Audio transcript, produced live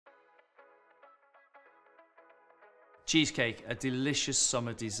Cheesecake, a delicious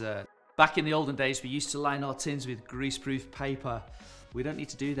summer dessert. Back in the olden days, we used to line our tins with greaseproof paper. We don't need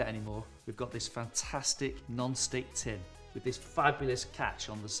to do that anymore. We've got this fantastic non-stick tin with this fabulous catch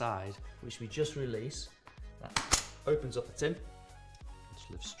on the side, which we just release. That opens up the tin, just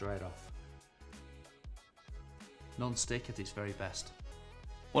lifts straight off. Non-stick at its very best.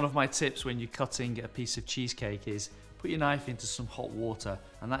 One of my tips when you're cutting a piece of cheesecake is put your knife into some hot water,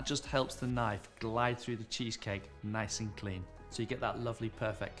 and that just helps the knife glide through the cheesecake nice and clean. So you get that lovely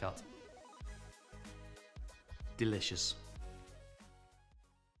perfect cut. Delicious.